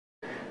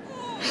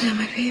Is that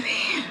my baby?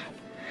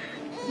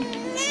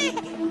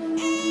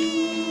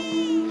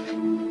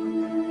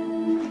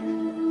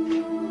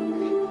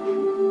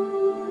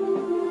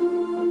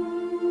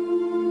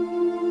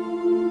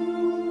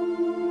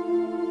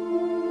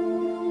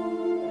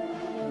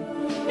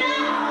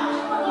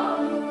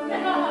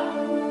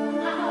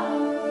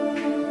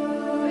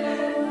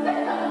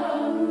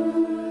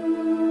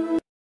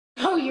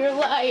 Oh, you're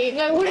lying.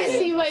 I want to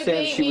see my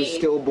baby. Sam, she was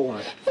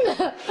stillborn.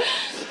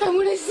 I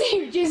want to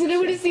see her, Jason. I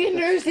want to see a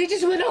nurse. They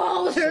just want to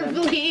hold her,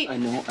 please. I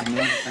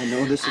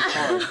know this is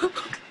hard.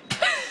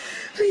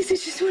 Please, I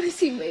just want to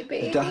see my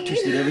baby. The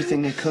doctors did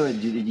everything they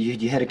could.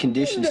 You had a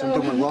condition. No,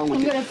 Something went wrong with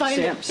you. I'm gonna find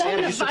her. Sam,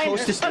 you're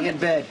supposed to stay in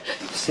bed.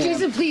 Sam.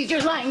 Jason, please,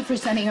 you're lying for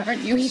Sonny,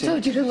 aren't you? He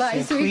told you to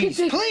lie Sam, so he please,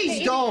 could take please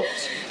me. don't.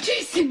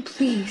 Jason,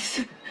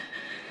 please.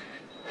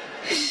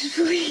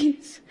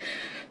 Please.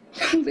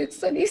 Don't let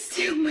Sonny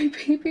steal my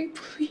baby,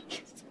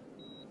 please.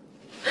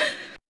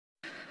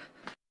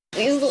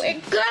 Please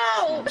let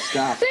go!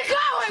 Stop. Let go!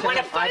 I want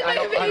to find my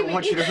baby! I don't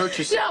want you to hurt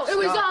yourself. No, it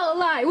was all a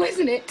lie,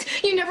 wasn't it?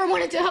 You never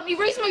wanted to help me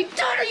raise my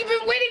daughter. You've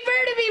been waiting for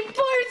her to be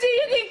born so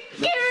you can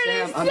care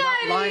her Sam, I'm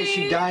not lying.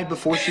 She died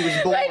before she was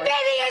born. My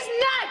baby is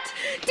not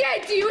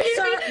dead. Do you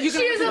hear me? You're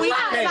She is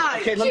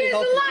alive. Okay, let me She is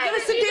help you. alive. You're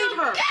gonna sedate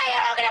her. Okay,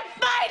 I'm not gonna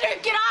find her.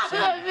 Get off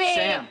of me.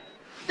 Sam.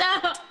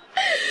 No.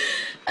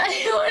 I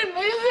want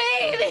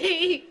my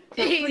baby.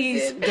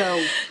 Please, Jason.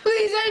 go.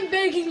 Please, I'm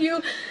begging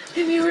you.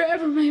 If you were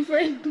ever my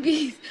friend,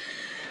 please.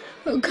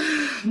 Oh,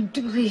 God,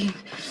 please.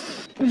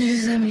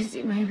 Just let me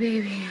see my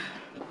baby.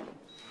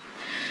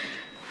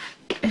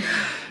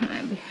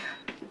 My baby.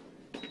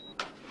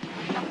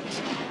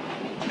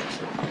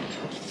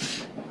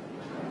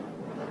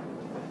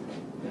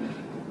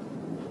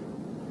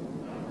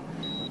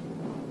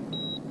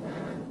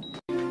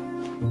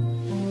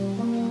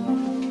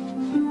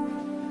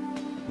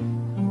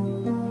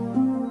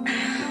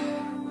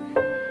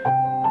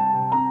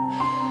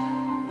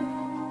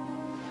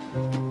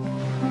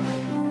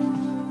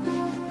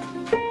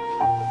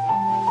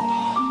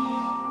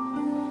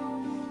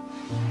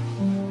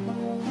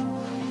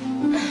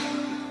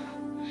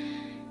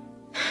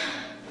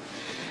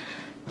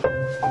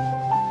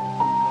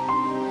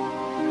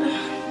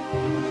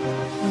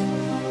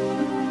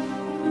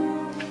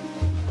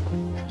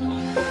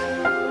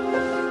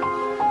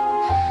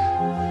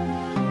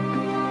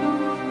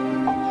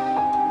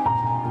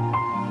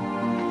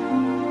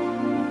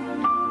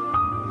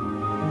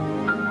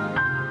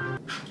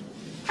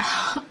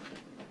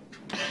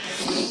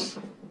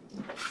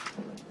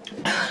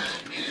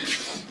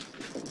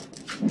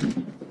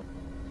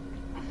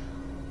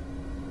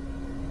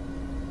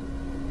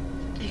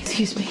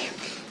 Excuse me.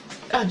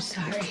 I'm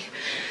sorry.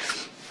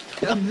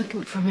 I'm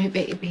looking for my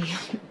baby.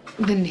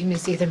 The name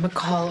is either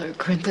McCall or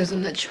Corinthos.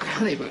 I'm not sure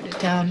how they wrote it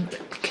down,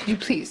 but can you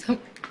please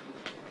help?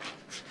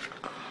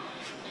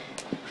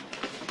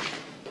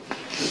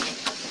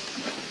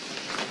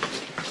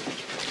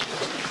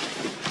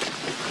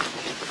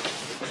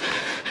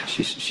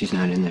 She's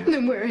not in there.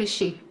 Then where is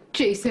she,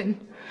 Jason?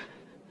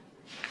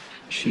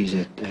 She's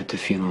at the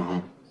funeral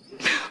home.